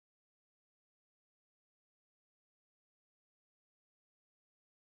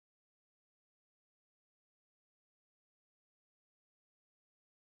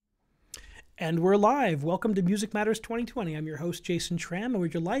And we're live. Welcome to Music Matters 2020. I'm your host, Jason Tramm, and we're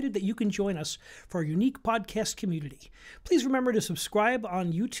delighted that you can join us for our unique podcast community. Please remember to subscribe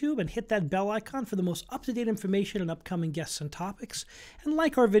on YouTube and hit that bell icon for the most up-to-date information on upcoming guests and topics, and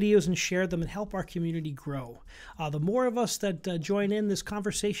like our videos and share them and help our community grow. The more of us that join in this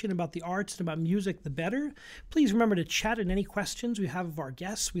conversation about the arts and about music, the better. Please remember to chat in any questions we have of our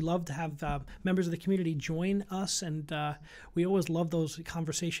guests. We love to have members of the community join us, and we always love those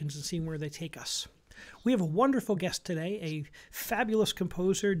conversations and seeing where they take us. We have a wonderful guest today, a fabulous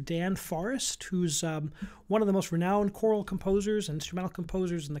composer, Dan Forrest, who's one of the most renowned choral composers and instrumental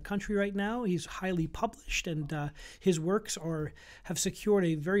composers in the country right now. He's highly published, and his works have secured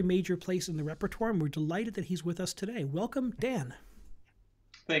a very major place in the repertoire, and we're delighted that he's with us today. Welcome, Dan.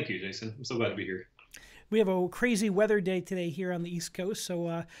 Thank you, Jason. I'm so glad to be here. We have a crazy weather day today here on the East Coast,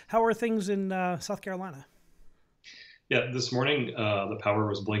 so how are things in South Carolina? Yeah, this morning the power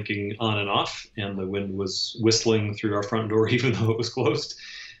was blinking on and off, and the wind was whistling through our front door even though it was closed.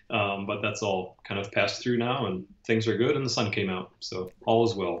 But that's all kind of passed through now, and things are good, and the sun came out, so all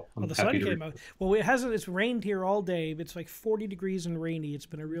is well. Well, the sun came out. Well, it's rained here all day. It's like 40 degrees and rainy. It's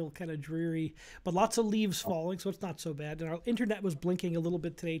been a real kind of dreary, but lots of leaves falling, so it's not so bad. And our internet was blinking a little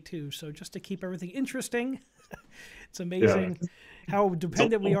bit today too, so just to keep everything interesting. It's amazing how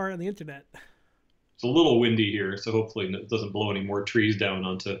dependent we are on the internet. It's a little windy here, so hopefully it doesn't blow any more trees down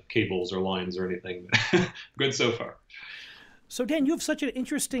onto cables or lines or anything. Good so far. So, Dan, you have such an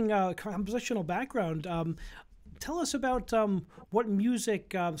interesting compositional background. Tell us about what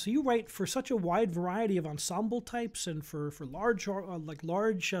music. So you write for such a wide variety of ensemble types, and for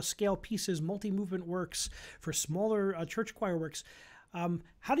large scale pieces, multi-movement works, for smaller church choir works.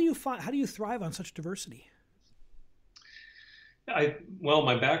 How do you thrive on such diversity? Well,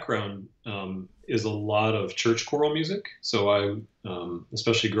 my background is a lot of church choral music. So I,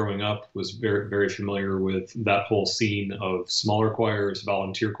 especially growing up, was very, very familiar with that whole scene of smaller choirs,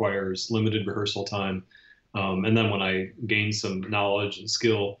 volunteer choirs, limited rehearsal time. And then when I gained some knowledge and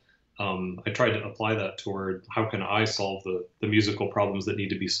skill, I tried to apply that toward how can I solve the musical problems that need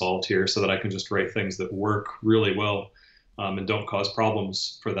to be solved here so that I can just write things that work really well and don't cause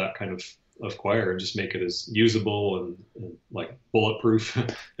problems for that kind of choir, and just make it as usable and like bulletproof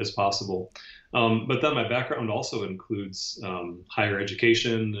as possible. But then my background also includes higher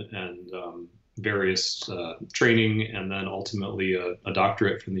education and various training, and then ultimately a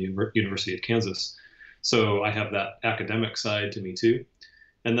doctorate from the University of Kansas. So I have that academic side to me too.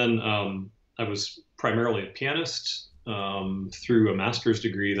 And then I was primarily a pianist through a master's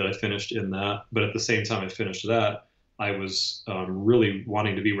degree that I finished in that. But at the same time I finished that, I was really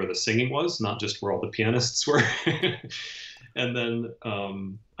wanting to be where the singing was, not just where all the pianists were. And then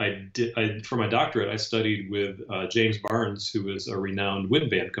for my doctorate, I studied with James Barnes, who is a renowned wind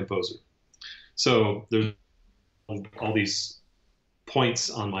band composer. So there's all these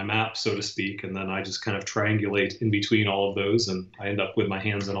points on my map, so to speak, and then I just kind of triangulate in between all of those, and I end up with my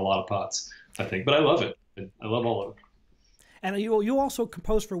hands in a lot of pots, I think. But I love it. I love all of it. And you also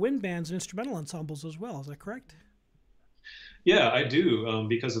compose for wind bands and instrumental ensembles as well, is that correct? Yeah, I do,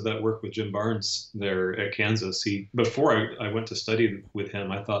 because of that work with Jim Barnes there at Kansas. Before I went to study with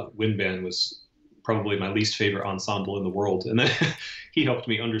him, I thought wind band was probably my least favorite ensemble in the world, and then he helped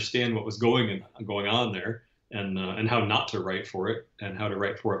me understand what was going on there, and how not to write for it, and how to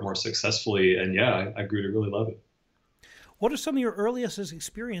write for it more successfully. And yeah, I grew to really love it. What are some of your earliest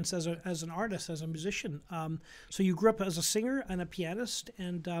experience as an artist, as a musician? So you grew up as a singer and a pianist,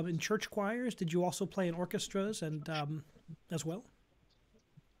 and in church choirs. Did you also play in orchestras and as well?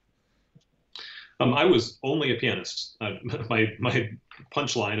 I was only a pianist. My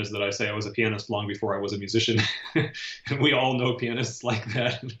punchline is that I say I was a pianist long before I was a musician. And we all know pianists like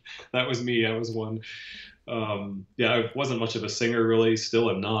that. That was me. I was one. Yeah, I wasn't much of a singer, really.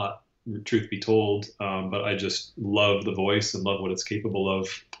 Still am not, truth be told. But I just love the voice and love what it's capable of.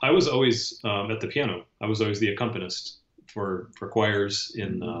 I was always at the piano. I was always the accompanist for choirs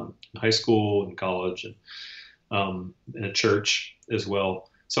in high school and college, and at church as well.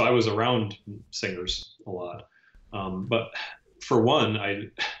 So I was around singers a lot. But for one,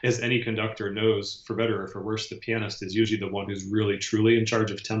 as any conductor knows, for better or for worse, the pianist is usually the one who's really, truly in charge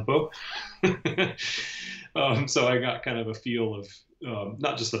of tempo. So I got kind of a feel of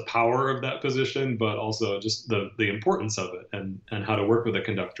not just the power of that position, but also just the importance of it, and how to work with a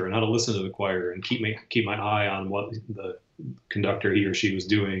conductor, and how to listen to the choir, and keep my eye on what the conductor, he or she, was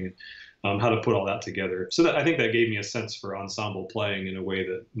doing. How to put all that together. So I think that gave me a sense for ensemble playing in a way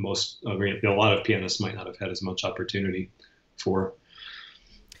that a lot of pianists might not have had as much opportunity for.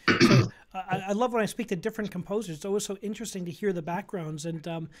 So I love when I speak to different composers. It's always so interesting to hear the backgrounds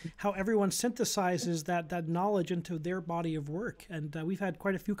and how everyone synthesizes that knowledge into their body of work. And we've had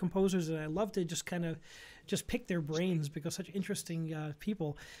quite a few composers, and I love to just kind of just pick their brains because such interesting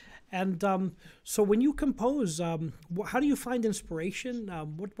people. And so when you compose, how do you find inspiration?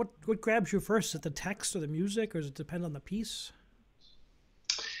 What grabs you first? Is it the text or the music, or does it depend on the piece?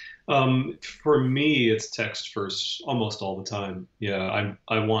 For me, it's text first almost all the time. Yeah,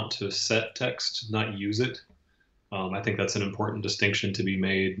 I want to set text, not use it. I think that's an important distinction to be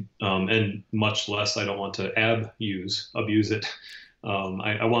made. And much less, I don't want to abuse it.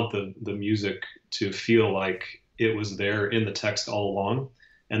 I want the music to feel like it was there in the text all along,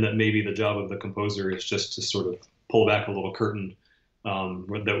 and that maybe the job of the composer is just to sort of pull back a little curtain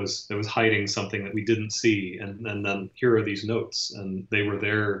that was hiding something that we didn't see, and then here are these notes, and they were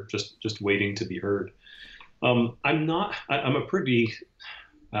there just waiting to be heard. I'm a pretty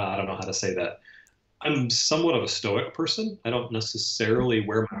I don't know how to say that. I'm somewhat of a stoic person. I don't necessarily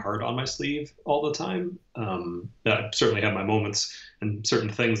wear my heart on my sleeve all the time. I certainly have my moments and certain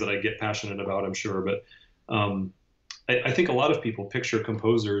things that I get passionate about, I'm sure, but I think a lot of people picture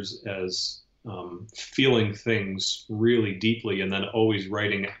composers as feeling things really deeply and then always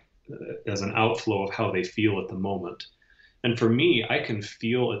writing as an outflow of how they feel at the moment. And for me, I can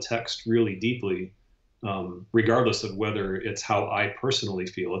feel a text really deeply, regardless of whether it's how I personally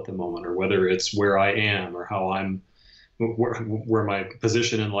feel at the moment, or whether it's where I am, or how where my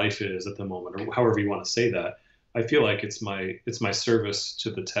position in life is at the moment, or however you want to say that. I feel like it's my service to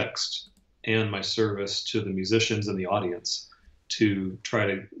the text and my service to the musicians and the audience to try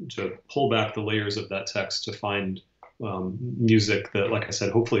to pull back the layers of that text to find music that, like I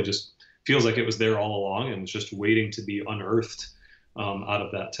said, hopefully just feels like it was there all along and was just waiting to be unearthed out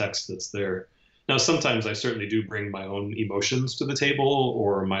of that text that's there. Now, sometimes I certainly do bring my own emotions to the table,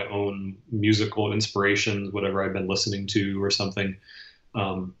 or my own musical inspirations, whatever I've been listening to or something.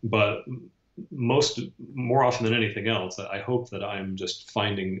 But more often than anything else, I hope that I'm just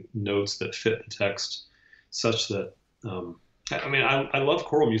finding notes that fit the text such that, I love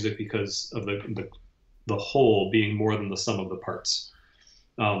choral music because of the whole being more than the sum of the parts.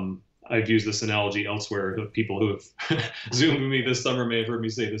 I've used this analogy elsewhere. People who have Zoomed with me this summer may have heard me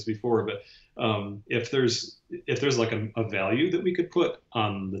say this before, but if there's like a value that we could put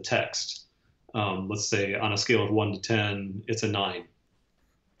on the text, let's say on a scale of 1 to 10, it's a 9.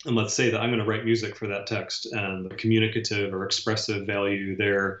 And let's say that I'm going to write music for that text, and the communicative or expressive value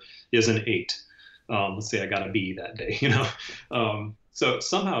there is an 8. Let's say I got a B that day, So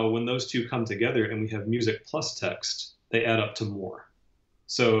somehow when those two come together and we have music plus text, they add up to more.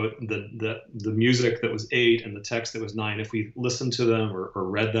 So the music that was 8 and the text that was 9, if we listened to them or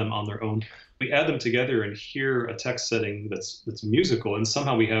read them on their own, we add them together and hear a text setting that's musical, and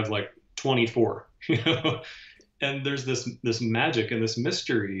somehow we have like 24, And there's this magic and this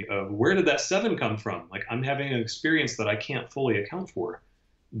mystery of where did that 7 come from? Like, I'm having an experience that I can't fully account for.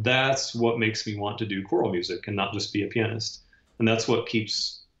 That's what makes me want to do choral music and not just be a pianist. And that's what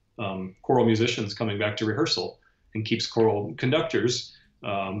keeps choral musicians coming back to rehearsal, and keeps choral conductors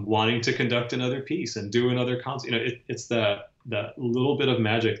wanting to conduct another piece and do another concert. It's that little bit of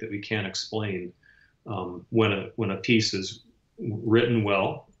magic that we can't explain when a piece is written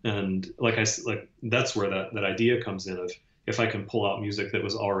well. And that's where that idea comes in of, if I can pull out music that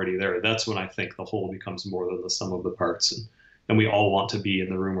was already there, that's when I think the whole becomes more than the sum of the parts. And we all want to be in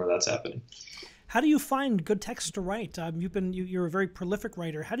the room where that's happening. How do you find good texts to write? You're a very prolific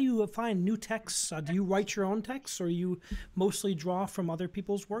writer. How do you find new texts? Do you write your own texts, or you mostly draw from other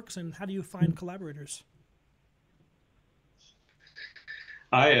people's works? And how do you find collaborators?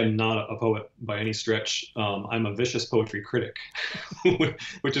 I am not a poet by any stretch. I'm a vicious poetry critic,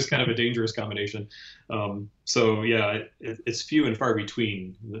 which is kind of a dangerous combination. So yeah, it's few and far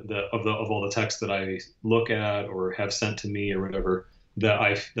between of all the texts that I look at or have sent to me or whatever that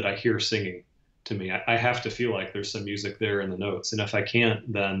I hear singing to me. I have to feel like there's some music there in the notes, and if I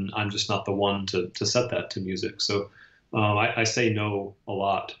can't, then I'm just not the one to set that to music. So I say no a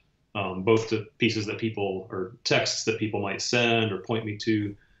lot. Both to pieces that people, or texts that people might send or point me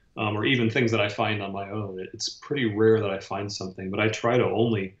to, or even things that I find on my own. It's pretty rare that I find something, but I try to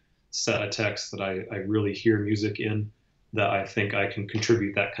only set a text that I really hear music in, that I think I can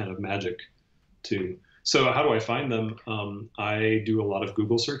contribute that kind of magic to. So how do I find them? I do a lot of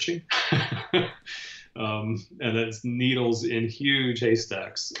Google searching. And it's needles in huge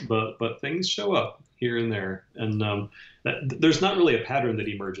haystacks, but things show up here and there. And there's not really a pattern that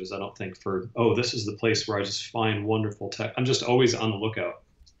emerges, I don't think, for, oh, this is the place where I just find wonderful text. I'm just always on the lookout.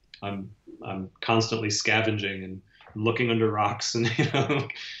 I'm constantly scavenging and looking under rocks and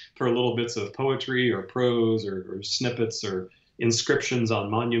for little bits of poetry or prose or snippets or inscriptions on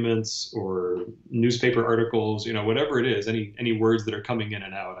monuments or newspaper articles, whatever it is, any words that are coming in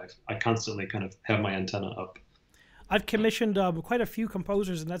and out, I constantly kind of have my antenna up. I've commissioned quite a few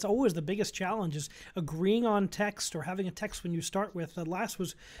composers, and that's always the biggest challenge is agreeing on text or having a text when you start with. The last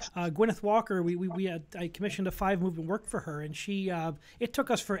was Gwyneth Walker. I commissioned a 5-movement work for her, and it took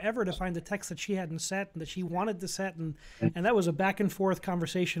us forever to find the text that she hadn't set and that she wanted to set, and that was a back and forth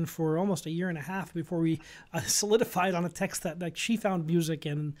conversation for almost a year and a half before we solidified on a text that like she found music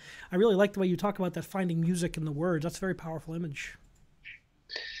in. And I really like the way you talk about that, finding music in the words. That's a very powerful image.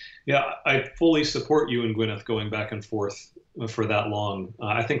 Yeah, I fully support you and Gwyneth going back and forth for that long.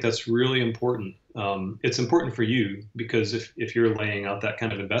 I think that's really important. It's important for you because if you're laying out that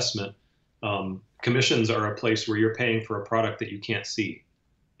kind of investment, commissions are a place where you're paying for a product that you can't see.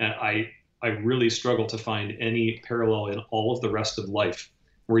 And I really struggle to find any parallel in all of the rest of life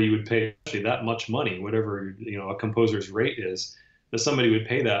where you would pay actually that much money, whatever a composer's rate is, that somebody would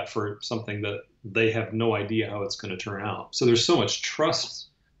pay that for something that they have no idea how it's going to turn out. So there's so much trust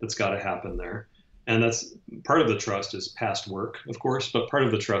that's got to happen there. And that's part of the trust is past work, of course, but part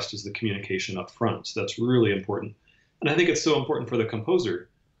of the trust is the communication up front. So that's really important. And I think it's so important for the composer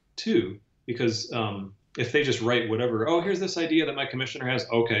too, because if they just write whatever, oh, here's this idea that my commissioner has,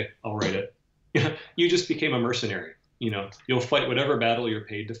 okay, I'll write it. You just became a mercenary. You'll fight whatever battle you're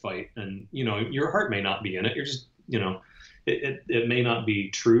paid to fight. And, your heart may not be in it. You're just, it may not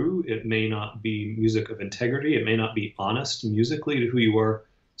be true. It may not be music of integrity. It may not be honest musically to who you are.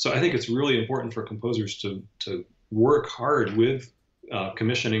 So I think it's really important for composers to work hard with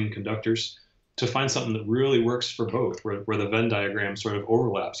commissioning conductors to find something that really works for both, where the Venn diagram sort of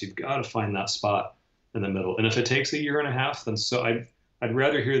overlaps. You've got to find that spot in the middle. And if it takes a year and a half, then I'd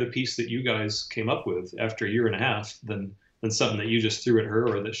rather hear the piece that you guys came up with after a year and a half than something that you just threw at her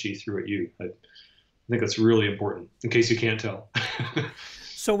or that she threw at you. I think that's really important, in case you can't tell.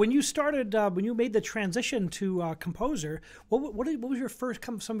 So when you started, when you made the transition to composer, what was your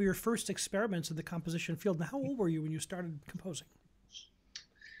some of your first experiments in the composition field? And how old were you when you started composing?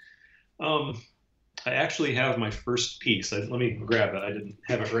 I actually have my first piece. Let me grab it. I didn't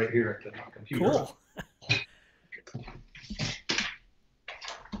have it right here at the computer. Cool.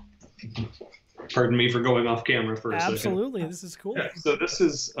 Pardon me for going off camera for a second. Absolutely, this is cool. Yeah, so this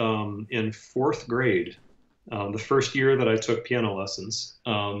is in 4th grade. The first year that I took piano lessons,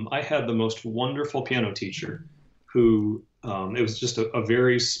 I had the most wonderful piano teacher who, it was just a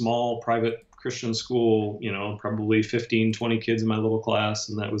very small private Christian school, probably 15, 20 kids in my little class,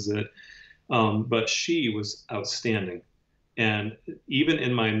 and that was it. But she was outstanding. And even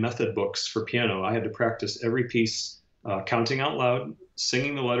in my method books for piano, I had to practice every piece, counting out loud,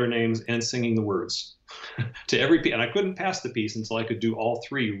 singing the letter names, and singing the words to every piece. And I couldn't pass the piece until I could do all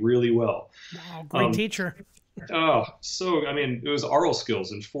 3 really well. Wow, great teacher. It was oral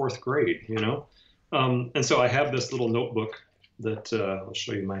skills in 4th grade, and so I have this little notebook that I'll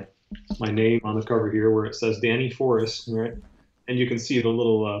show you my name on the cover here, where it says Danny Forrest, right? And you can see the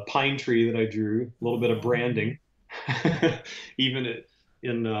little pine tree that I drew, a little bit of branding, even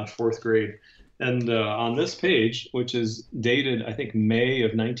in 4th grade. And on this page, which is dated, I think, May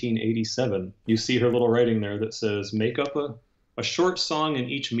of 1987, you see her little writing there that says, make up a short song in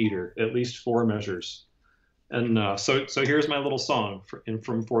each meter, at least 4 measures. And so here's my little song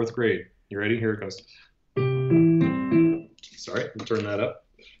from 4th grade. You ready? Here it goes. Sorry, I'll turn that up.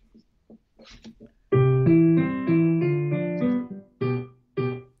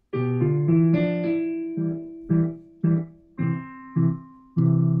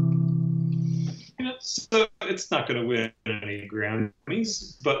 So it's not going to win any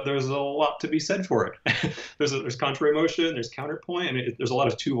Grammys, but there's a lot to be said for it. There's contrary motion, there's counterpoint. I mean, there's a lot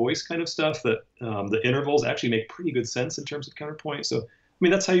of 2-voice kind of stuff that the intervals actually make pretty good sense in terms of counterpoint. So, I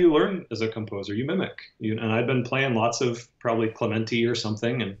mean, that's how you learn as a composer. You mimic. And I've been playing lots of probably Clementi or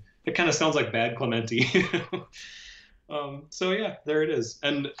something, and it kind of sounds like bad Clementi. So yeah, there it is.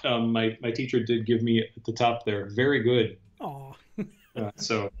 And my teacher did give me at the top there, very good. Oh.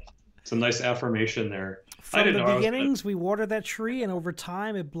 So it's a nice affirmation there. From the beginnings, we water that tree, and over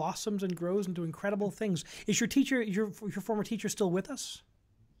time, it blossoms and grows into incredible things. Is your teacher, your former teacher, still with us?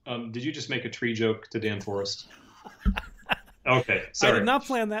 Did you just make a tree joke to Dan Forrest? Okay, sorry. I did not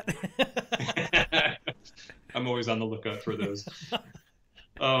plan that. I'm always on the lookout for those.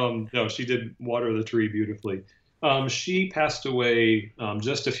 No, she did water the tree beautifully. She passed away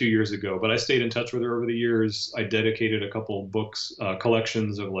just a few years ago, but I stayed in touch with her over the years. I dedicated a couple books,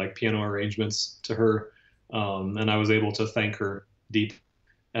 collections of like piano arrangements to her, and I was able to thank her deep.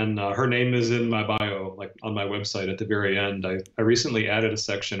 And her name is in my bio, like on my website at the very end. I recently added a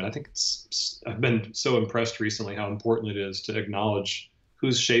section. I think I've been so impressed recently how important it is to acknowledge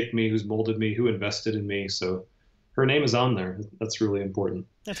who's shaped me, who's molded me, who invested in me. So her name is on there. That's really important.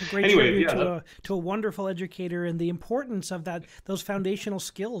 That's a great Anyway, tribute yeah, to a wonderful educator and the importance of those foundational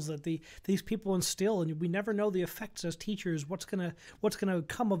skills that these people instill. And we never know the effects as teachers. What's gonna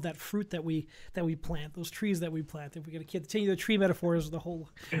come of that fruit that we plant, those trees that we plant. If we're gonna continue the tree metaphors the whole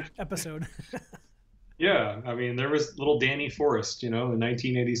episode. yeah. I mean, there was little Danny Forrest, in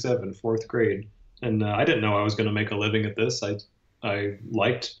 1987, fourth grade, and I didn't know I was going to make a living at this. I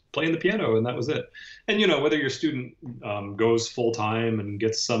liked playing the piano, and that was it. And whether your student goes full time and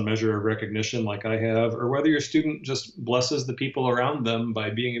gets some measure of recognition like I have, or whether your student just blesses the people around them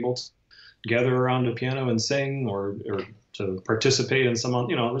by being able to gather around a piano and sing, or to participate in some,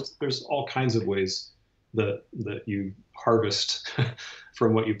 there's all kinds of ways that you harvest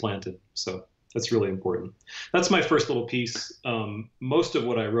from what you planted. So that's really important. That's my first little piece. Most of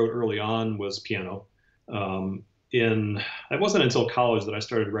what I wrote early on was piano. It wasn't until college that I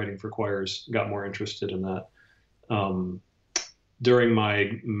started writing for choirs, got more interested in that. During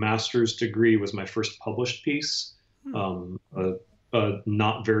my master's degree was my first published piece, a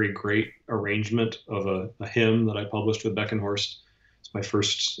not very great arrangement of a hymn that I published with Beckenhorst. It's my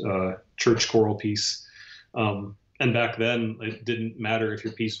first church choral piece. And back then, it didn't matter if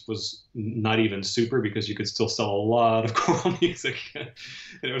your piece was not even super, because you could still sell a lot of choral music. And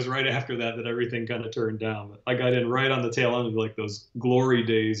it was right after that everything kind of turned down. But I got in right on the tail end of like those glory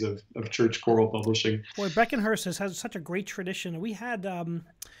days of church choral publishing. Boy, Beckenhurst has such a great tradition. We had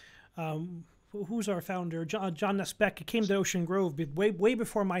who's our founder? John Nesbeck came to Ocean Grove way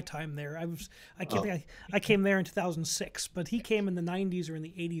before my time there. I came there in 2006, but he came in the 90s or in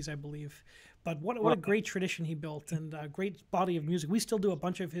the 80s, I believe. But what a great tradition he built, and a great body of music. We still do a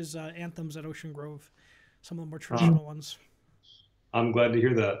bunch of his anthems at Ocean Grove, some of the more traditional ones. I'm glad to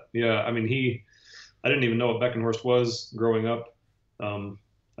hear that. Yeah, I mean, I didn't even know what Beckenhorst was growing up.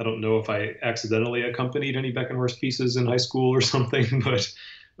 I don't know if I accidentally accompanied any Beckenhorst pieces in high school or something, but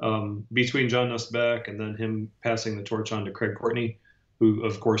between John Nussback and then him passing the torch on to Craig Courtney, who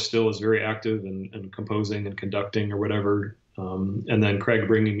of course still is very active and composing and conducting or whatever, and then Craig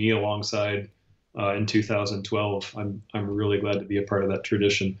bringing me alongside in 2012, I'm really glad to be a part of that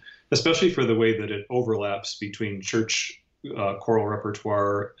tradition, especially for the way that it overlaps between church choral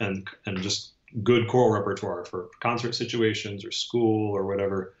repertoire and just good choral repertoire for concert situations or school or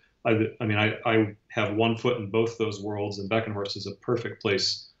whatever. I have one foot in both those worlds, and Beckenhorst is a perfect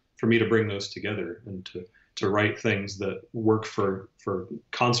place for me to bring those together and to write things that work for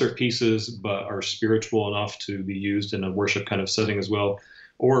concert pieces, but are spiritual enough to be used in a worship kind of setting as well,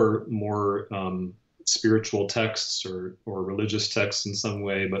 or more spiritual texts or religious texts in some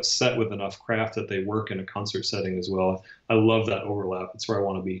way, but set with enough craft that they work in a concert setting as well. I love that overlap. It's where I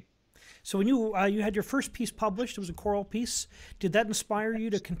want to be. So when you had your first piece published, it was a choral piece. Did that inspire you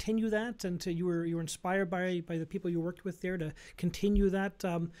to continue that, and you were inspired by the people you worked with there to continue that?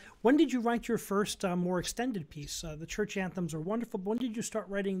 When did you write your first more extended piece? The church anthems are wonderful, but when did you start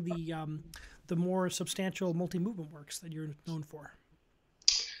writing the more substantial multi-movement works that you're known for?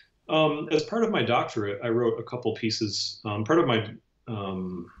 As part of my doctorate, I wrote a couple pieces. Part of my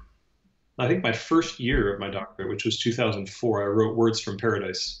I think my first year of my doctorate, which was 2004, I wrote Words from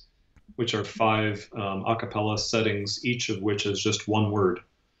Paradise, which are 5 a cappella settings, each of which is just one word,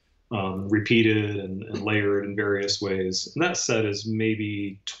 repeated and layered in various ways. And that set is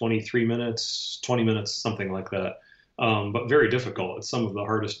maybe 23 minutes, 20 minutes, something like that, but very difficult. It's some of the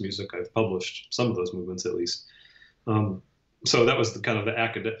hardest music I've published, some of those movements at least. So that was the kind of the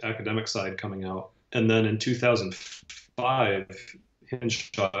academic side coming out. And then in 2005,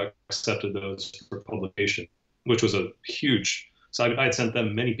 Hinshaw accepted those for publication, which was a huge. So I had sent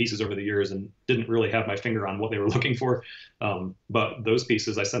them many pieces over the years and didn't really have my finger on what they were looking for. But those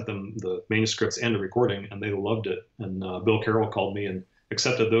pieces, I sent them the manuscripts and the recording, and they loved it. And Bill Carroll called me and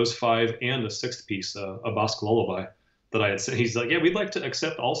accepted those 5 and the 6th piece, a Bosque Lullaby, that I had sent. He's like, yeah, we'd like to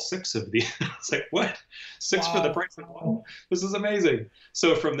accept all 6 of these. I was like, what? 6 for the price of 1? This is amazing.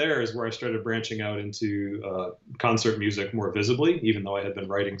 So from there is where I started branching out into concert music more visibly, even though I had been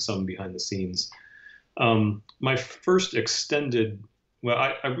writing some behind the scenes. My first extended,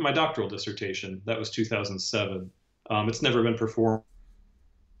 my doctoral dissertation, that was 2007. It's never been performed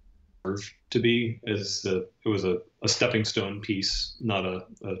to be, it was a stepping stone piece, not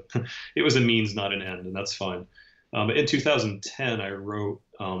it was a means, not an end, and that's fine. In 2010, I wrote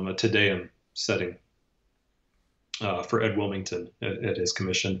a Te Deum setting for Ed Wilmington at his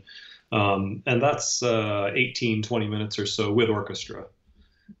commission. And that's 18, 20 minutes or so with orchestra.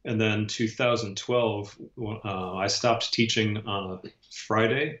 And then 2012, I stopped teaching on a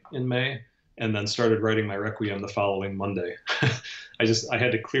Friday in May, and then started writing my Requiem the following Monday. I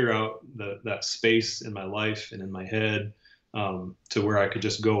had to clear out that space in my life and in my head, to where I could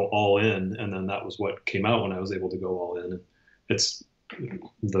just go all in. And then that was what came out when I was able to go all in. It's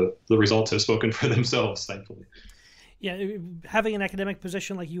the results have spoken for themselves, thankfully. Yeah, having an academic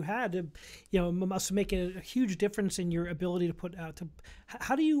position like you had, must make a huge difference in your ability to put out.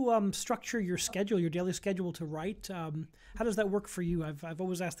 How do you structure your schedule, your daily schedule to write? How does that work for you? I've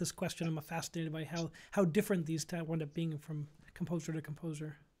always asked this question. I'm fascinated by how different these wind up being from composer to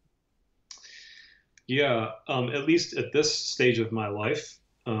composer. Yeah, at least at this stage of my life,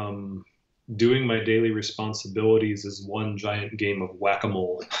 doing my daily responsibilities is one giant game of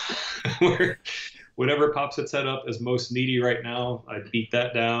whack-a-mole, where whatever pops its head up as most needy right now, I beat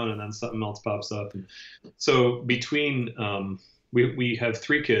that down, and then something else pops up. And so between we have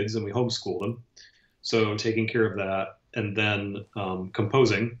 3 kids and we homeschool them, so taking care of that, and then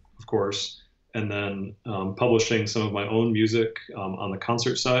composing, of course, and then publishing some of my own music on the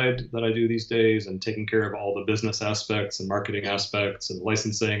concert side that I do these days, and taking care of all the business aspects and marketing aspects and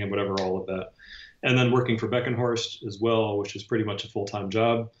licensing and whatever, all of that. And then working for Beckenhorst as well, which is pretty much a full-time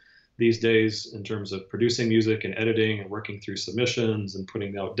job these days in terms of producing music and editing and working through submissions and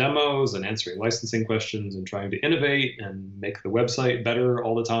putting out demos and answering licensing questions and trying to innovate and make the website better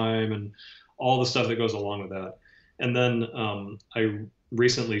all the time and all the stuff that goes along with that. And then I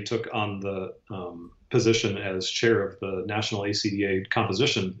recently took on the position as chair of the National ACDA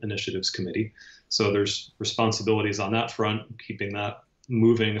Composition Initiatives Committee. So there's responsibilities on that front, keeping that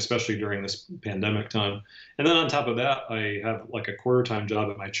moving, especially during this pandemic time. And then on top of that, I have like a quarter-time job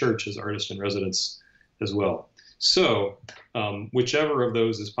at my church as artist in residence as well. So whichever of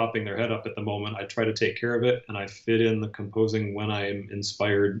those is popping their head up at the moment, I try to take care of it, and I fit in the composing when I'm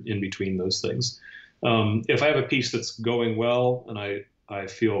inspired in between those things. If I have a piece that's going well and I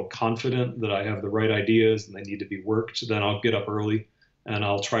feel confident that I have the right ideas and they need to be worked, then I'll get up early and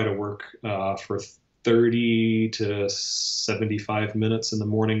I'll try to work for 30 to 75 minutes in the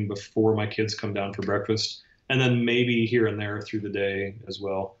morning before my kids come down for breakfast, and then maybe here and there through the day as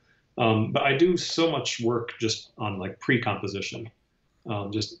well. But I do so much work just on like pre-composition,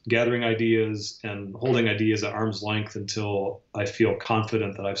 just gathering ideas and holding ideas at arm's length until I feel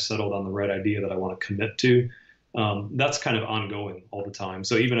confident that I've settled on the right idea that I want to commit to. That's kind of ongoing all the time.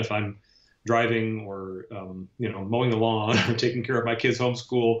 So even if I'm driving or mowing the lawn or taking care of my kids'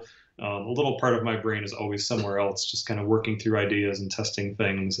 homeschool, a little part of my brain is always somewhere else, just kind of working through ideas and testing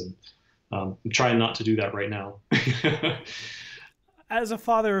things, and I'm trying not to do that right now. As a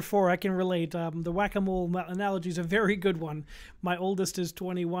father of 4, I can relate. The whack-a-mole analogy is a very good one. My oldest is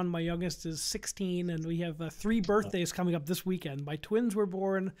 21, my youngest is 16, and we have 3 birthdays coming up this weekend. My twins were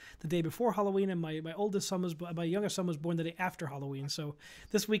born the day before Halloween, and my youngest son was born the day after Halloween. So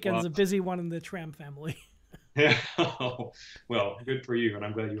this weekend is a busy one in the Tramm family. Yeah. Well, good for you, and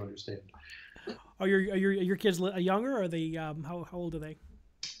I'm glad you understand. Are your kids younger? Or are they how old are they?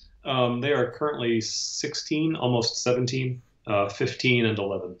 They are currently 16, almost 17, 15, and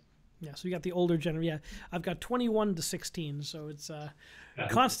 11. Yeah, so you got the older generation. Yeah, I've got 21 to 16, so it's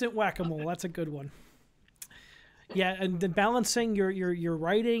constant whack-a-mole. That's a good one. Yeah, and then balancing your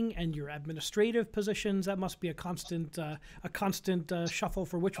writing and your administrative positions, that must be a constant shuffle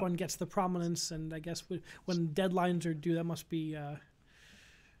for which one gets the prominence. And I guess when deadlines are due, that must be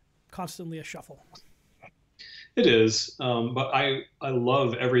constantly a shuffle. It is, but I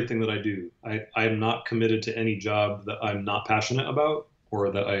love everything that I do. I'm not committed to any job that I'm not passionate about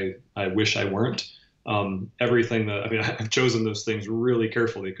or that I wish I weren't. Everything I've chosen those things really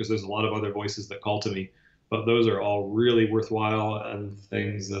carefully because there's a lot of other voices that call to me. But those are all really worthwhile and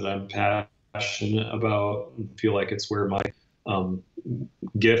things that I'm passionate about and feel like it's where my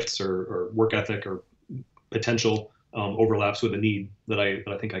gifts or work ethic or potential overlaps with a need that I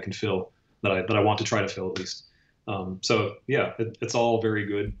think I can fill, that I want to try to fill at least. So yeah, it's all very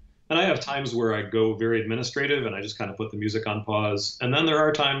good. And I have times where I go very administrative and I just kind of put the music on pause. And then there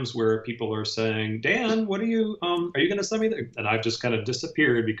are times where people are saying, Dan, what are you going to send me there? And I've just kind of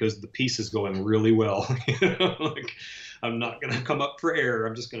disappeared because the piece is going really well. Like I'm not going to come up for air.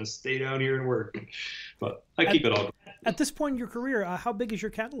 I'm just going to stay down here and work. But I keep it all going. At this point in your career, how big is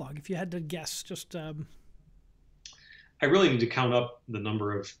your catalog? If you had to guess, just I really need to count up the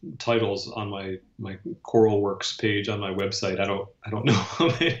number of titles on my Choral Works page on my website. I don't know how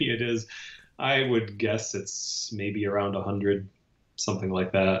many it is. I would guess it's maybe around 100, something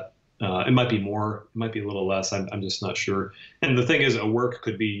like that. It might be more, it might be a little less. I'm just not sure. And the thing is, a work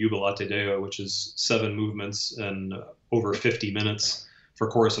could be Jubilate Deo, which is 7 movements and over 50 minutes for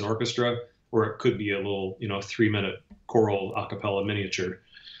chorus and orchestra, or it could be a little, 3-minute choral a cappella miniature.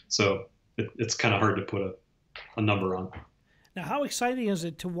 So it's kind of hard to put a number on. Now, how exciting is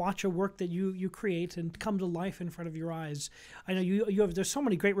it to watch a work that you create and come to life in front of your eyes? I know you have, there's so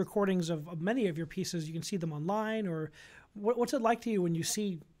many great recordings of many of your pieces. You can see them online, or what's it like to you when you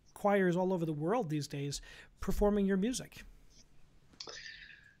see choirs all over the world these days performing your music?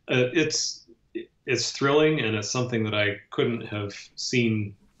 It's thrilling, and it's something that I couldn't have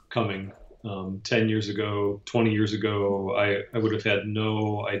seen coming. 10 years ago, 20 years ago, I would have had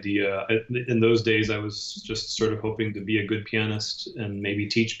no idea. In those days, I was just sort of hoping to be a good pianist and maybe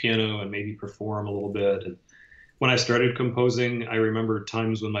teach piano and maybe perform a little bit. And when I started composing, I remember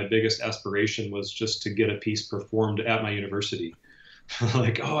times when my biggest aspiration was just to get a piece performed at my university.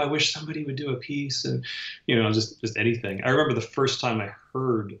 Like, oh, I wish somebody would do a piece, and just anything. I remember the first time I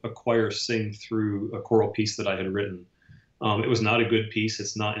heard a choir sing through a choral piece that I had written. It was not a good piece.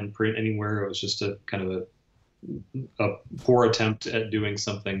 It's not in print anywhere. It was just a kind of a poor attempt at doing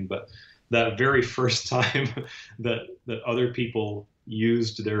something. But that very first time that other people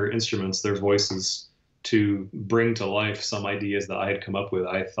used their instruments, their voices, to bring to life some ideas that I had come up with,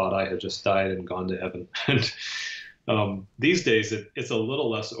 I thought I had just died and gone to heaven. And these days, it's a little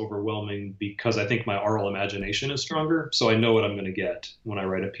less overwhelming because I think my aural imagination is stronger. So I know what I'm going to get when I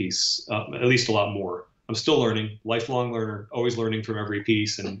write a piece, at least a lot more. I'm still learning, lifelong learner, always learning from every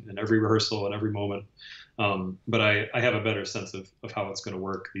piece and every rehearsal and every moment. But I have a better sense of how it's going to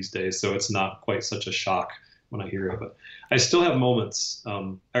work these days. So it's not quite such a shock when I hear it. But I still have moments.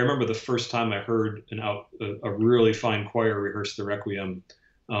 I remember the first time I heard a really fine choir rehearse the Requiem.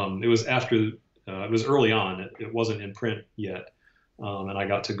 It was it was early on. It wasn't in print yet. And I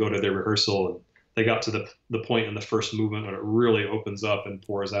got to go to their rehearsal, and they got to the point in the first movement when it really opens up and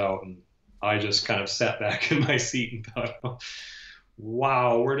pours out. And I just kind of sat back in my seat and thought,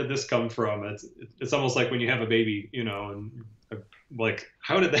 wow, where did this come from? It's almost like when you have a baby, and like,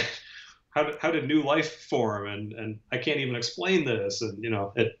 how did new life form? And I can't even explain this. And,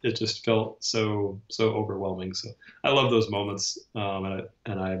 it just felt so overwhelming. So I love those moments.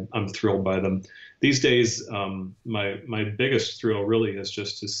 And I'm thrilled by them. These days, my biggest thrill really is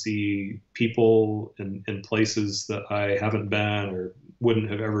just to see people in places that I haven't been or wouldn't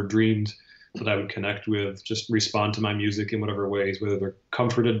have ever dreamed that I would connect with, just respond to my music in whatever ways, whether they're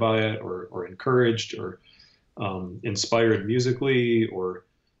comforted by it or encouraged or inspired musically or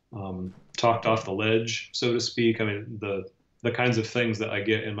talked off the ledge, so to speak. I mean, the kinds of things that I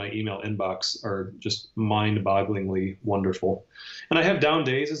get in my email inbox are just mind-bogglingly wonderful. And I have down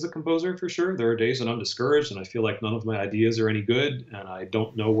days as a composer, for sure. There are days when I'm discouraged and I feel like none of my ideas are any good and I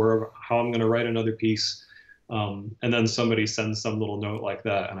don't know how I'm going to write another piece. And then somebody sends some little note like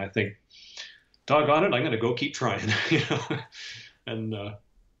that, and I think, doggone it, I'm going to go keep trying, and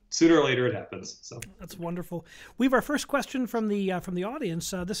sooner or later it happens. So that's wonderful. We have our first question from the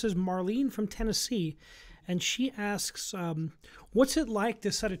audience. This is Marlene from Tennessee, and she asks, "What's it like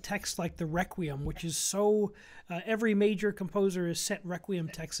to set a text like the Requiem, which is so every major composer has set Requiem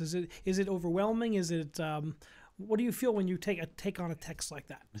texts? Is it overwhelming? Is it what do you feel when you take on a text like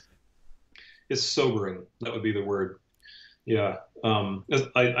that?" It's sobering. That would be the word. Yeah. As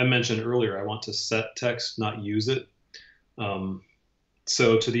I mentioned earlier, I want to set text, not use it.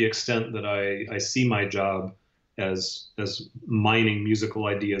 So to the extent that I see my job as mining musical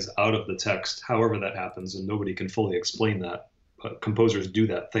ideas out of the text, however that happens, and nobody can fully explain that, but composers do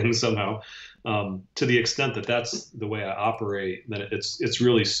that thing somehow. To the extent that that's the way I operate, then it's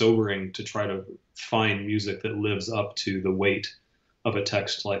really sobering to try to find music that lives up to the weight of a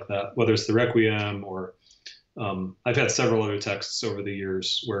text like that, whether it's the Requiem or I've had several other texts over the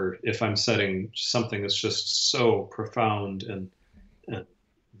years where if I'm setting something that's just so profound and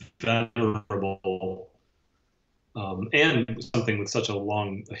venerable, and something with such a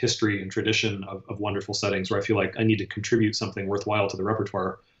long history and tradition of wonderful settings, where I feel like I need to contribute something worthwhile to the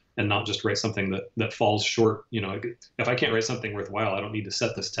repertoire and not just write something that falls short. If I can't write something worthwhile, I don't need to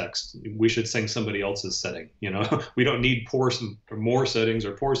set this text. We should sing somebody else's setting. We don't need more settings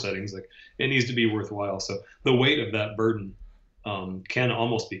or poor settings. Like, it needs to be worthwhile. So the weight of that burden can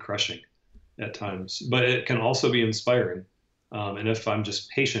almost be crushing at times, but it can also be inspiring. And if I'm just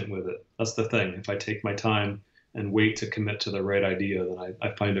patient with it, that's the thing. If I take my time and wait to commit to the right idea, then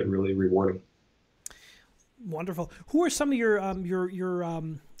I find it really rewarding. Wonderful. Who are some of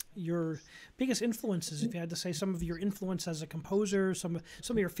your biggest influences, if you had to say some of your influence as a composer, some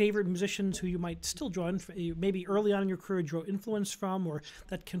of your favorite musicians who you might still draw maybe early on in your career draw influence from, or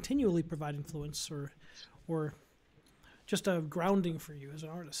that continually provide influence, or just a grounding for you as an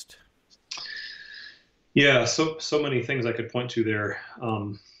artist? Yeah, so many things I could point to there.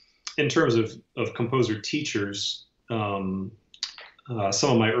 In terms of composer teachers, some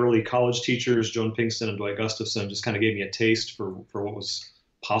of my early college teachers, Joan Pinkston and Dwight Gustafson, just kind of gave me a taste for what was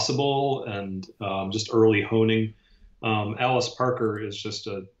possible and just early honing. Alice Parker is just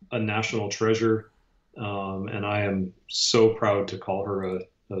a national treasure, and I am so proud to call her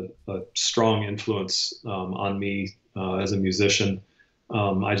a strong influence on me as a musician.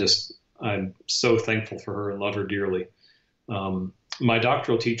 I'm so thankful for her and love her dearly. My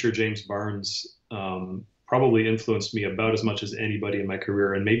doctoral teacher, James Barnes, probably influenced me about as much as anybody in my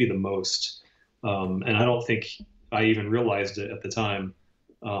career, and maybe the most. And I don't think I even realized it at the time.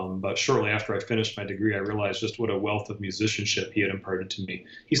 But shortly after I finished my degree, I realized just what a wealth of musicianship he had imparted to me.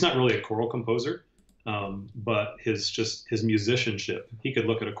 He's not really a choral composer, but his musicianship. He could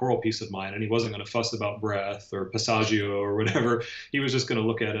look at a choral piece of mine, and he wasn't going to fuss about breath or passaggio or whatever. He was just going to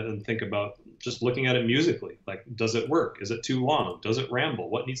look at it and think about just looking at it musically. Like, does it work? Is it too long? Does it ramble?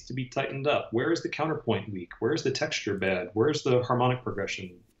 What needs to be tightened up? Where is the counterpoint weak? Where is the texture bad? Where's the harmonic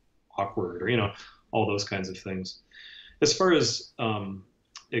progression awkward? Or all those kinds of things. As far as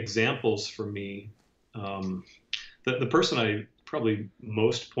examples for me, the person I probably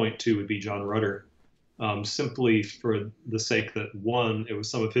most point to would be John Rutter, simply for the sake that, one, it was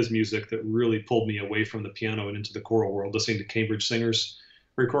some of his music that really pulled me away from the piano and into the choral world, listening to Cambridge Singers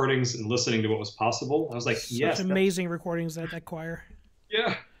recordings and listening to what was possible. I was like, such amazing recordings, that choir.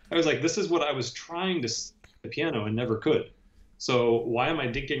 Yeah. I was like, this is what I was trying to sing the piano and never could. So why am I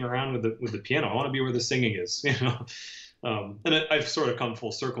dinking around with the piano? I want to be where the singing is, and I've sort of come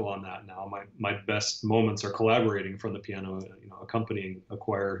full circle on that now. My best moments are collaborating from the piano, accompanying a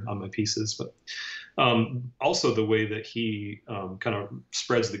choir on my pieces. But also the way that he kind of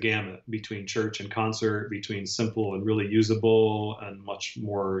spreads the gamut between church and concert, between simple and really usable and much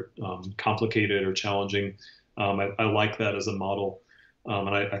more complicated or challenging. I like that as a model. And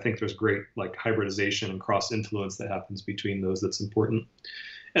I think there's great like hybridization and cross influence that happens between those that's important.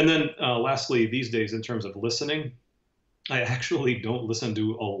 And then lastly, these days, in terms of listening, I actually don't listen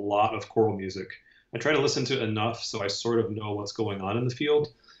to a lot of choral music. I try to listen to enough so I sort of know what's going on in the field,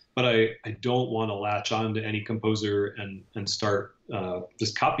 but I don't want to latch on to any composer and start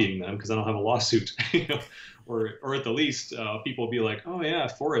just copying them because I don't have a lawsuit, or at the least people will be like, oh yeah,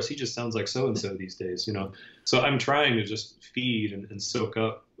 Forrest, he just sounds like so and so these days, So I'm trying to just feed and soak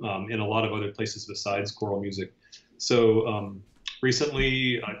up in a lot of other places besides choral music. So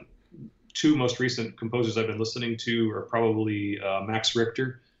recently, two most recent composers I've been listening to are probably Max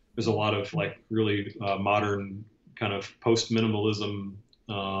Richter. There's a lot of like really modern kind of post-minimalism,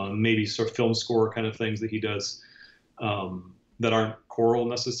 maybe sort of film score kind of things that he does that aren't choral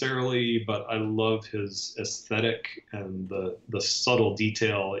necessarily, but I love his aesthetic and the subtle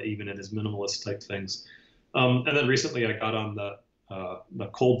detail even in his minimalist type things. And then recently I got on the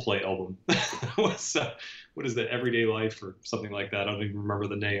Coldplay album. What is that, Everyday Life or something like that? I don't even remember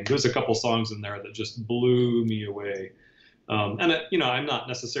the name. There's a couple songs in there that just blew me away. I'm not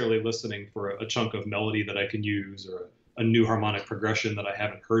necessarily listening for a chunk of melody that I can use or a new harmonic progression that I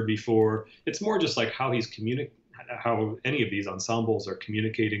haven't heard before. It's more just like how how any of these ensembles are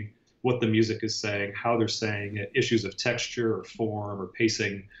communicating, what the music is saying, how they're saying it, issues of texture or form or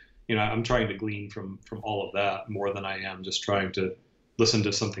pacing. I'm trying to glean from all of that more than I am just trying to listen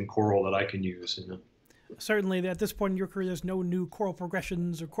to something choral that I can use. Certainly, at this point in your career, there's no new choral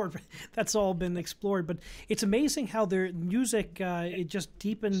progressions or chord. That's all been explored. But it's amazing how their music it just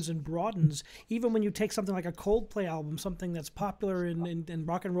deepens and broadens. Even when you take something like a Coldplay album, something that's popular in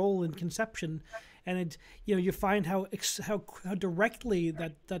rock and roll in conception, and you find how directly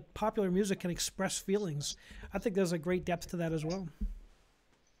that popular music can express feelings. I think there's a great depth to that as well.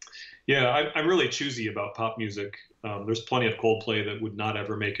 Yeah, I'm really choosy about pop music. There's plenty of Coldplay that would not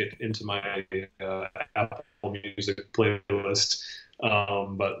ever make it into my Apple Music playlist.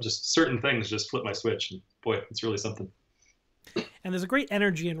 But just certain things just flip my switch. And boy, it's really something. And there's a great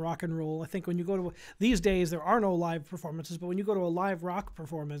energy in rock and roll. I think when you go to these days, there are no live performances, but when you go to a live rock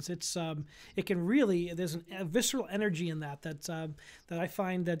performance, it can really, there's a visceral energy in that I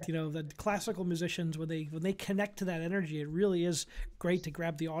find that that classical musicians, when they connect to that energy, it really is great to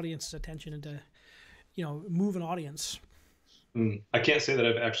grab the audience's attention and to move an audience. I can't say that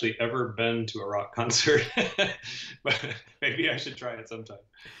I've actually ever been to a rock concert, but maybe I should try it sometime.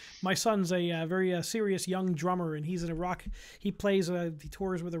 My son's a very serious young drummer, and he's in a rock. He plays, he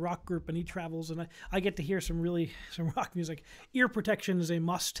tours with a rock group, and he travels. And I get to hear some rock music. Ear protection is a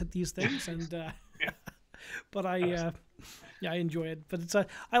must at these things, and Yeah. but yeah, I enjoy it. But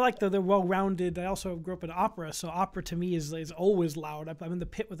I like the well-rounded. I also grew up in opera, so opera to me is always loud. I'm in the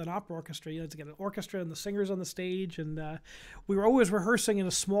pit with an opera orchestra. You know, to get an orchestra and the singers on the stage, and we were always rehearsing in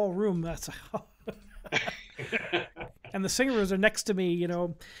a small room. That's and the singers are next to me. You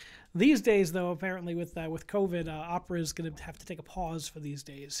know, these days though, apparently with COVID, opera is going to have to take a pause for these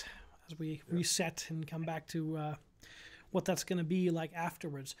days as we reset and come back to what that's going to be like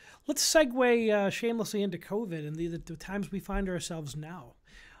afterwards. Let's segue shamelessly into COVID and the times we find ourselves now.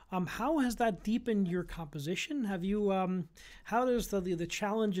 How has that deepened your composition? Have you? How does the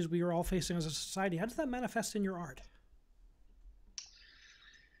challenges we are all facing as a society? How does that manifest in your art?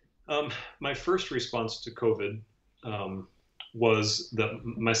 My first response to COVID was that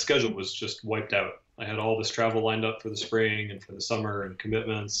my schedule was just wiped out. I had all this travel lined up for the spring and for the summer and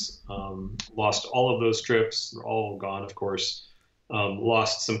commitments. Lost all of those trips. They're all gone, of course.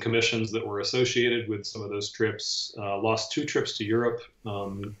 Lost some commissions that were associated with some of those trips. Lost 2 trips to Europe,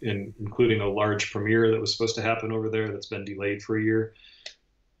 including a large premiere that was supposed to happen over there that's been delayed for a year.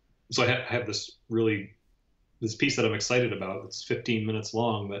 So I have this piece that I'm excited about. It's 15 minutes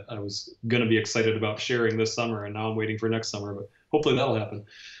long that I was going to be excited about sharing this summer, and now I'm waiting for next summer, but hopefully that'll happen.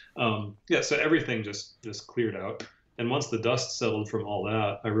 Yeah, so everything just cleared out. And once the dust settled from all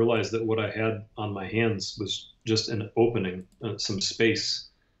that, I realized that what I had on my hands was just an opening, some space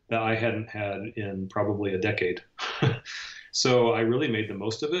that I hadn't had in probably a decade. So I really made the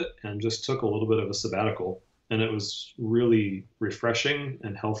most of it and just took a little bit of a sabbatical. And it was really refreshing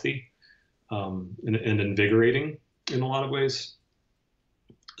and healthy, and invigorating in a lot of ways.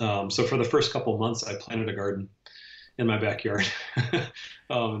 So for the first couple months, I planted a garden in my backyard.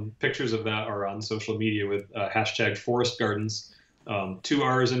 Pictures of that are on social media with hashtag Forrest Gardens, 2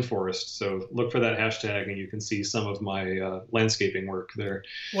 R's in Forrest. So look for that hashtag and you can see some of my landscaping work there.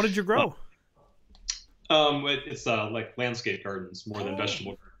 What did you grow? It's like landscape gardens more than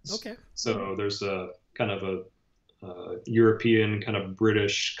vegetable gardens. Okay. So there's a kind of a European kind of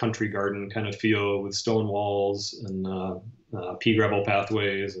British country garden kind of feel with stone walls and pea gravel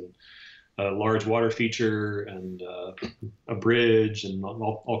pathways and a large water feature and a bridge and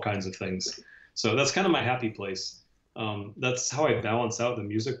all kinds of things. So that's kind of my happy place. That's how I balance out the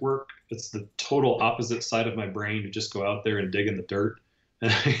music work. It's the total opposite side of my brain to just go out there and dig in the dirt.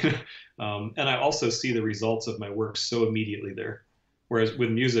 And I also see the results of my work so immediately there. Whereas with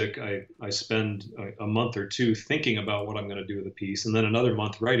music, I spend a month or 2 thinking about what I'm going to do with a piece, and then another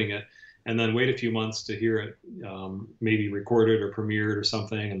month writing it, and then wait a few months to hear it maybe recorded or premiered or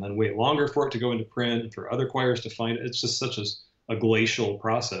something, and then wait longer for it to go into print and for other choirs to find it. It's just such a glacial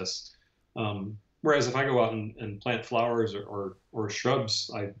process. Whereas if I go out and plant flowers or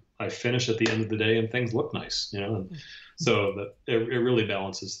shrubs, I finish at the end of the day and things look nice, you know. And so it really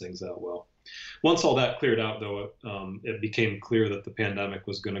balances things out well. Once all that cleared out, though, it became clear that the pandemic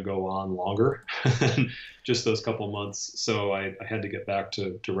was going to go on longer than just those couple months. So I had to get back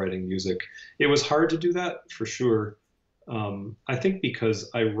to writing music. It was hard to do that, for sure. I think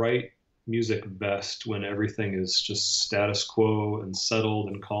because I write music best when everything is just status quo and settled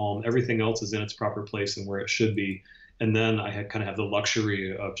and calm. Everything else is in its proper place and where it should be. And then I kind of have the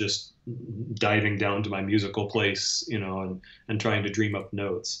luxury of just diving down to my musical place, you know, and trying to dream up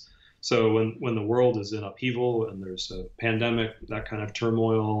notes. So when the world is in upheaval and there's a pandemic, that kind of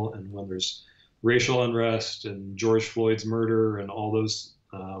turmoil, and when there's racial unrest and George Floyd's murder and all those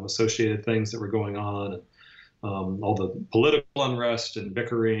associated things that were going on, and all the political unrest and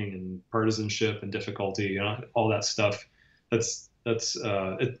bickering and partisanship and difficulty, you know, all that stuff,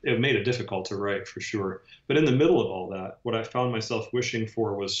 it made it difficult to write, for sure. But in the middle of all that, what I found myself wishing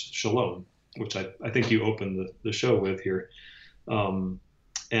for was shalom, which I think you opened the show with here.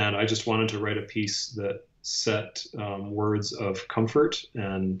 And I just wanted to write a piece that set words of comfort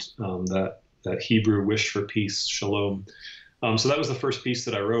and that Hebrew wish for peace, shalom. So that was the first piece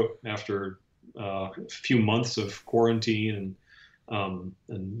that I wrote after a few months of quarantine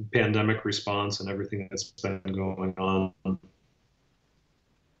and pandemic response and everything that's been going on.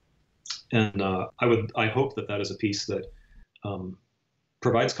 And I hope that is a piece that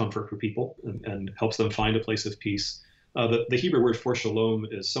provides comfort for people and helps them find a place of peace. The Hebrew word for shalom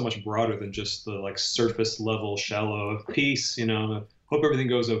is so much broader than just the like surface level, shallow peace, you know, hope everything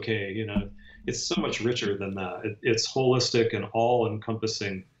goes okay. You know, it's so much richer than that. It's holistic and all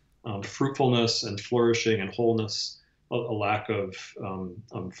encompassing fruitfulness and flourishing and wholeness, a lack of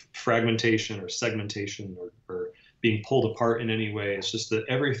fragmentation or segmentation or being pulled apart in any way. It's just that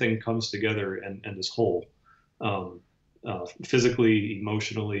everything comes together and is whole, physically,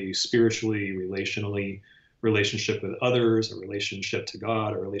 emotionally, spiritually, relationally. relationship with others, a relationship to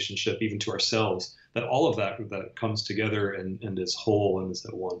God, a relationship even to ourselves, that all of that comes together and is whole and is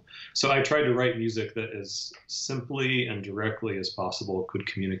at one. So I tried to write music that as simply and directly as possible could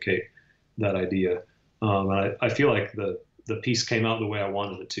communicate that idea. And I feel like the piece came out the way I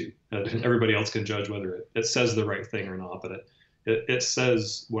wanted it to. Everybody else can judge whether it says the right thing or not, but it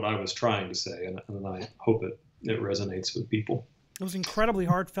says what I was trying to say, and I hope it resonates with people. It was incredibly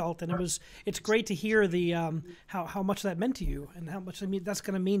heartfelt, and it's great to hear the how much that meant to you, and how much that's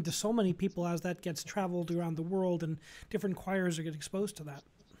going to mean to so many people as that gets traveled around the world, and different choirs are get exposed to that.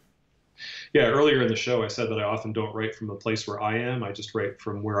 Yeah, earlier in the show, I said that I often don't write from the place where I am. I just write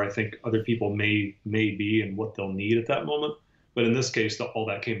from where I think other people may be and what they'll need at that moment. But in this case, all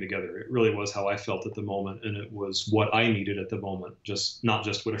that came together. It really was how I felt at the moment, and it was what I needed at the moment, not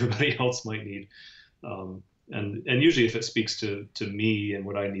just what everybody else might need. And usually, if it speaks to me and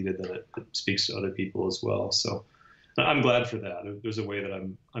what I needed, then it speaks to other people as well. So I'm glad for that. There's a way that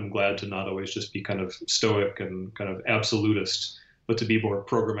I'm glad to not always just be kind of stoic and kind of absolutist, but to be more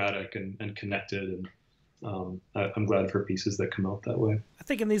programmatic and connected. And I'm glad for pieces that come out that way. I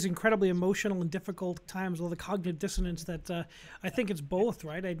think in these incredibly emotional and difficult times, all the cognitive dissonance that I think it's both,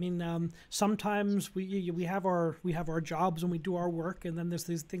 right? I mean, sometimes we have our jobs and we do our work, and then there's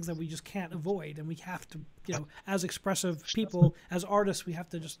these things that we just can't avoid, and we have to, as expressive people, as artists, we have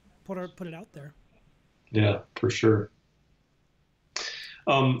to just put it out there. Yeah, for sure.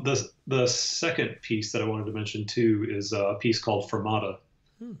 The second piece that I wanted to mention too is a piece called Fermata.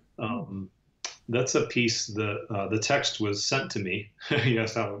 That's a piece that the text was sent to me. You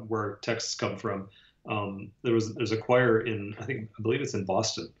asked where texts come from. There's a choir I believe it's in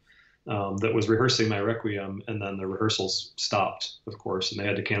Boston, that was rehearsing my Requiem, and then the rehearsals stopped, of course, and they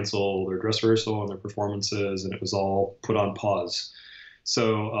had to cancel their dress rehearsal and their performances, and it was all put on pause.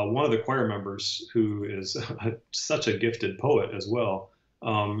 So one of the choir members, who is such a gifted poet as well,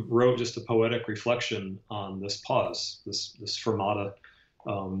 wrote just a poetic reflection on this pause, this fermata,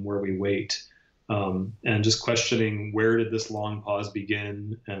 where we wait. And just questioning, where did this long pause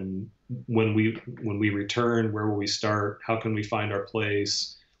begin, and when we return, where will we start? How can we find our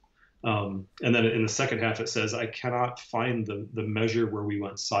place? And then in the second half, it says, I cannot find the measure where we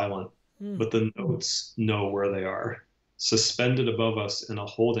went silent, but the notes know where they are, suspended above us in a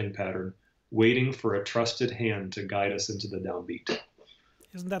holding pattern, waiting for a trusted hand to guide us into the downbeat.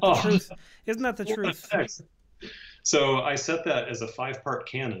 Isn't that the truth? Isn't that the truth? So I set that as a 5-part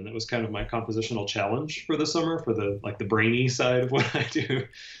canon. It was kind of my compositional challenge for the summer, for the brainy side of what I do.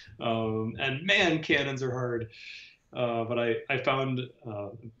 And man, canons are hard. But I found,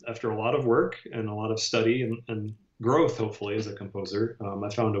 after a lot of work and a lot of study and growth, hopefully, as a composer, I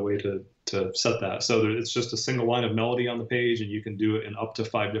found a way to set that. So it's just a single line of melody on the page, and you can do it in up to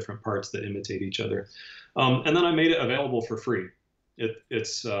 5 different parts that imitate each other. And then I made it available for free.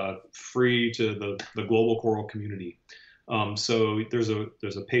 It's free to the global choral community. So there's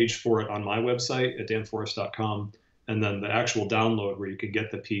a page for it on my website at danforrest.com, and then the actual download where you can get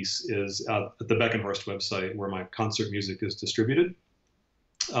the piece is at the Beckenhorst website, where my concert music is distributed.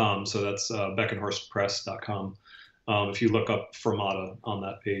 So that's beckenhorstpress.com. If you look up Fermata on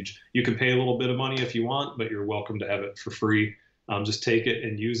that page, you can pay a little bit of money if you want, but you're welcome to have it for free. Just take it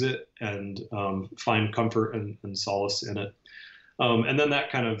and use it, and find comfort and solace in it. And then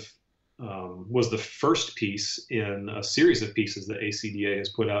that kind of was the first piece in a series of pieces that ACDA has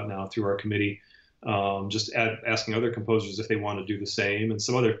put out now through our committee, just asking other composers if they want to do the same. And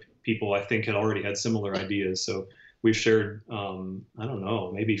some other people, I think, had already had similar ideas. So we've shared, I don't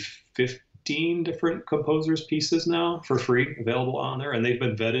know, maybe 15 different composers' pieces now for free, available on there. And they've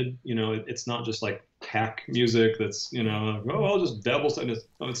been vetted. It's not just like hack music that's, I'll just dabble.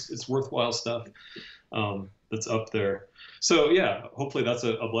 It's worthwhile stuff that's up there. So yeah, hopefully that's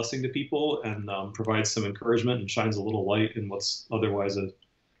a blessing to people, and provides some encouragement and shines a little light in what's otherwise a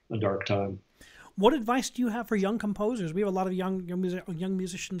dark time. What advice do you have for young composers? We have a lot of young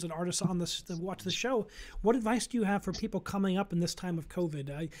musicians and artists on this that watch the show. What advice do you have for people coming up in this time of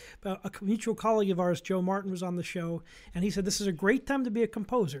COVID? A mutual colleague of ours, Joe Martin, was on the show, and he said this is a great time to be a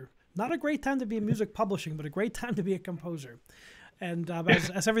composer. Not a great time to be in music publishing, but a great time to be a composer. And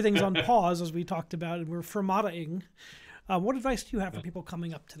as everything's on pause, as we talked about, and we're fermataing, what advice do you have for people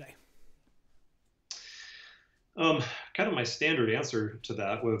coming up today? Kind of my standard answer to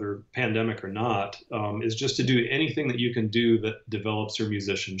that, whether pandemic or not, is just to do anything that you can do that develops your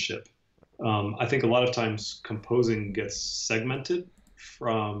musicianship. I think a lot of times composing gets segmented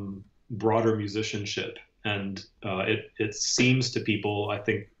from broader musicianship, and it seems to people, I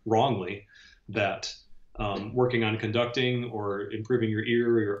think wrongly, that working on conducting or improving your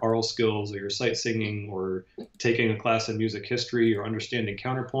ear or your oral skills or your sight singing or taking a class in music history or understanding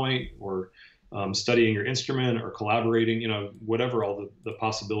counterpoint or studying your instrument or collaborating, whatever all the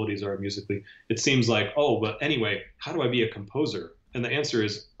possibilities are musically. It seems like, oh, but anyway, how do I be a composer? And the answer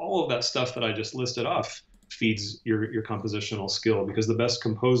is all of that stuff that I just listed off feeds your compositional skill, because the best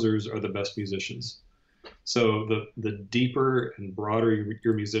composers are the best musicians. So the deeper and broader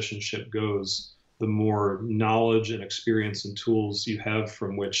your musicianship goes, the more knowledge and experience and tools you have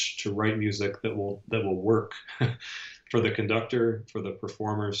from which to write music that will work for the conductor, for the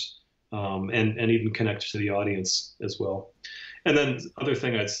performers, and even connect to the audience as well. And then the other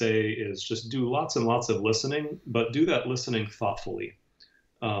thing I'd say is just do lots and lots of listening, but do that listening thoughtfully.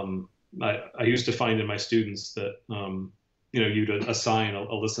 I used to find in my students that you'd assign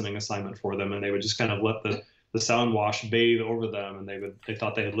a listening assignment for them, and they would just kind of let the sound wash bathe over them, and they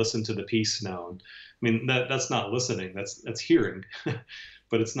thought they had listened to the piece now. And, I mean, that's not listening. That's hearing,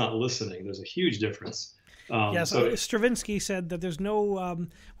 but it's not listening. There's a huge difference. So Stravinsky said that there's no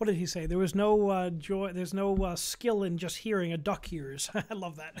what did he say? There was no joy. There's no skill in just hearing. A duck hears. I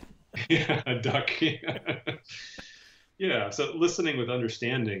love that. Yeah, a duck. Yeah. So listening with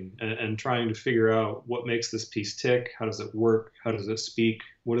understanding and trying to figure out what makes this piece tick. How does it work? How does it speak?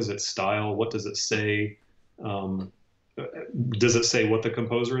 What is its style? What does it say? Does it say what the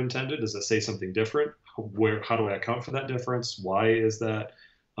composer intended? Does it say something different? How do I account for that difference? Why is that?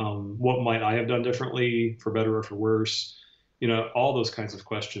 What might I have done differently, for better or for worse? All those kinds of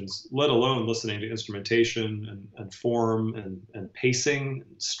questions, let alone listening to instrumentation and form and pacing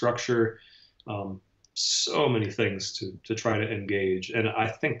and structure. So many things to try to engage. And I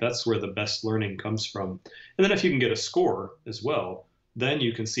think that's where the best learning comes from. And then if you can get a score as well, then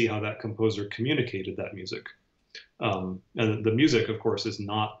you can see how that composer communicated that music. And the music, of course, is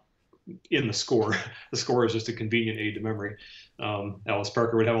not in the score. The score is just a convenient aid to memory. Alice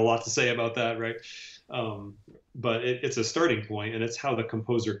Parker would have a lot to say about that, right? But it's a starting point, and it's how the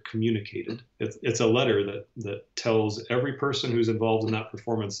composer communicated. It's a letter that tells every person who's involved in that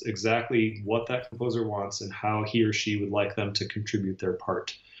performance exactly what that composer wants and how he or she would like them to contribute their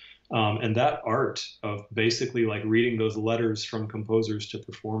part. And that art of basically like reading those letters from composers to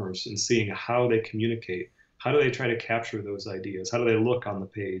performers and seeing how they communicate, how do they try to capture those ideas? How do they look on the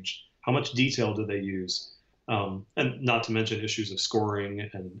page? How much detail do they use? And not to mention issues of scoring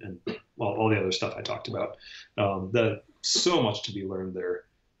and all the other stuff I talked about. That so much to be learned there.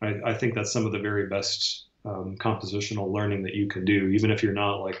 I think that's some of the very best compositional learning that you can do, even if you're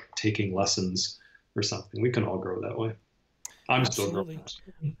not like taking lessons or something. We can all grow that way. I'm still growing.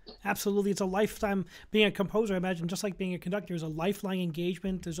 Absolutely. It's a lifetime. Being a composer, I imagine, just like being a conductor, is a lifelong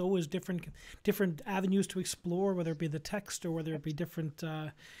engagement. There's always different avenues to explore, whether it be the text or whether it be different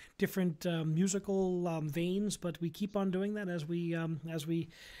musical veins. But we keep on doing that as we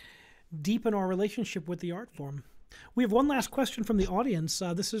deepen our relationship with the art form. We have one last question from the audience.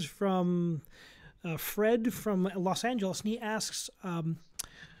 This is from Fred from Los Angeles, and he asks,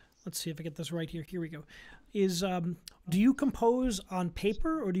 let's see if I get this right here. Here we go. Do you compose on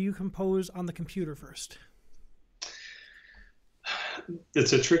paper or do you compose on the computer first?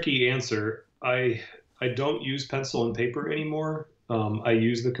 It's a tricky answer. I don't use pencil and paper anymore. I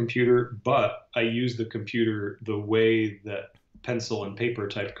use the computer, but I use the computer the way that pencil and paper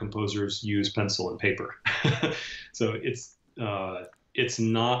type composers use pencil and paper. So it's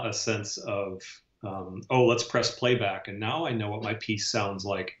not a sense of oh, let's press playback and now I know what my piece sounds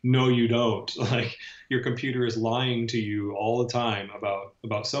like. No, you don't. Like, your computer is lying to you all the time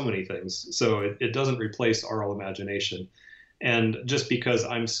about so many things. So it doesn't replace oral imagination. And just because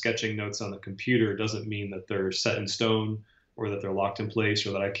I'm sketching notes on the computer doesn't mean that they're set in stone or that they're locked in place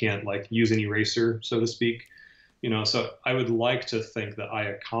or that I can't like use an eraser, so to speak. So I would like to think that I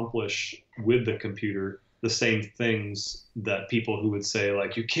accomplish with the computer the same things that people who would say,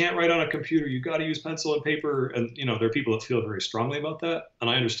 like, you can't write on a computer, you got to use pencil and paper. And, there are people that feel very strongly about that. And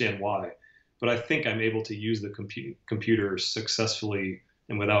I understand why. But I think I'm able to use the computer successfully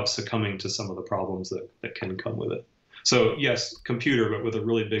and without succumbing to some of the problems that can come with it. So, yes, computer, but with a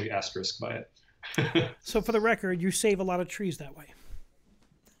really big asterisk by it. So, for the record, you save a lot of trees that way.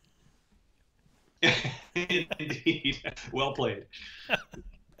 Indeed. Well played.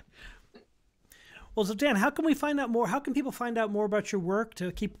 Well, so Dan, how can we find out more? How can people find out more about your work,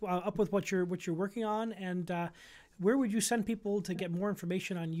 to keep up with what you're working on, and where would you send people to get more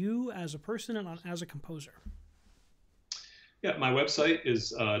information on you as a person and as a composer? Yeah, my website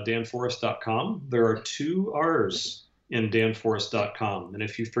is danforrest.com. There are 2 R's in danforrest.com, and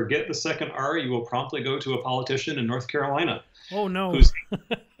if you forget the second R, you will promptly go to a politician in North Carolina. Oh no!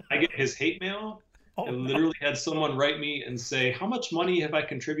 I get his hate mail, Oh, I no. literally had someone write me and say, "How much money have I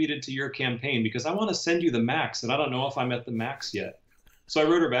contributed to your campaign? Because I want to send you the max, and I don't know if I'm at the max yet." So I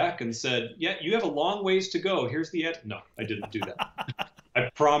wrote her back and said, "Yeah, you have a long ways to go. Here's the ad." No, I didn't do that. I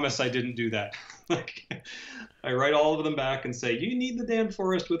promise I didn't do that. Like, I write all of them back and say, "You need the Dan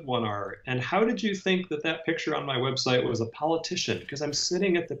Forrest with one R. And how did you think that that picture on my website was a politician? Because I'm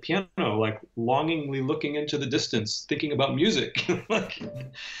sitting at the piano, like longingly looking into the distance, thinking about music." Like,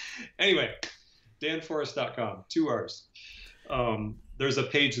 anyway, danforrest.com, two R's. There's a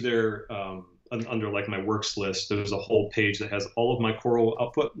page there under like my works list. There's a whole page that has all of my choral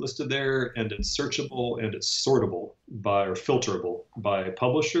output listed there, and it's searchable and it's sortable by, or filterable by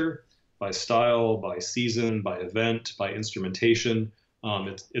publisher, by style, by season, by event, by instrumentation.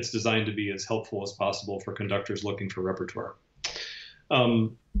 It's designed to be as helpful as possible for conductors looking for repertoire.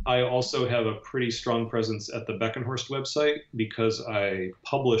 I also have a pretty strong presence at the Beckenhorst website because I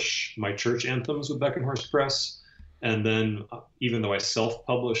publish my church anthems with Beckenhorst Press. And then even though I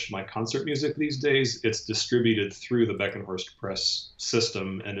self-publish my concert music these days, it's distributed through the Beckenhorst Press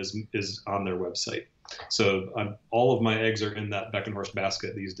system and is on their website. So all of my eggs are in that Beckenhorst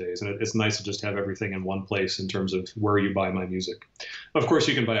basket these days. And it's nice to just have everything in one place in terms of where you buy my music. Of course,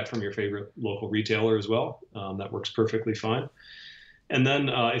 you can buy it from your favorite local retailer as well. That works perfectly fine. And then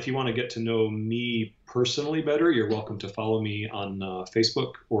if you want to get to know me personally better, you're welcome to follow me on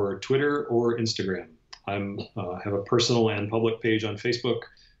Facebook or Twitter or Instagram. I have a personal and public page on Facebook.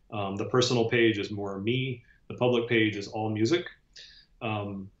 The personal page is more me. The public page is all music.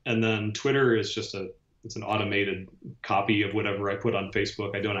 And then Twitter is just it's an automated copy of whatever I put on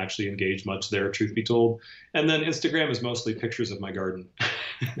Facebook. I don't actually engage much there, truth be told. And then Instagram is mostly pictures of my garden.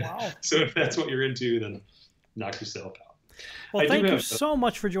 Wow. So if that's what you're into, then knock yourself out. Well, thank you so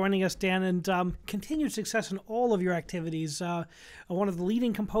much for joining us, Dan, and continued success in all of your activities. One of the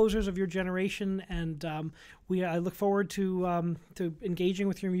leading composers of your generation, and I look forward to engaging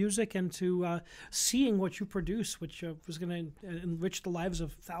with your music and to seeing what you produce, which was going to enrich the lives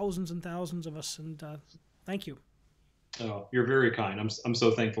of thousands and thousands of us. And thank you. Oh, you're very kind. I'm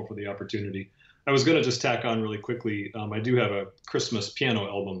so thankful for the opportunity. I was going to just tack on really quickly. I do have a Christmas piano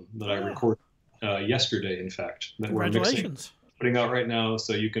album that I recorded yesterday, in fact, that we're putting out right now.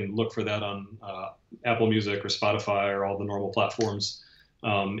 So you can look for that on Apple Music or Spotify or all the normal platforms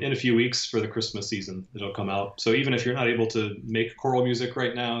in a few weeks for the Christmas season. It'll come out. So even if you're not able to make choral music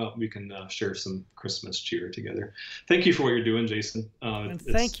right now, we can share some Christmas cheer together. Thank you for what you're doing, Jason. And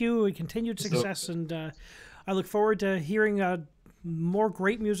thank you. And continued success. And I look forward to hearing more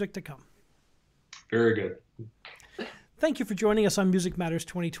great music to come. Very good. Thank you for joining us on Music Matters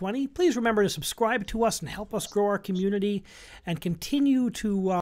 2020. Please remember to subscribe to us and help us grow our community and continue to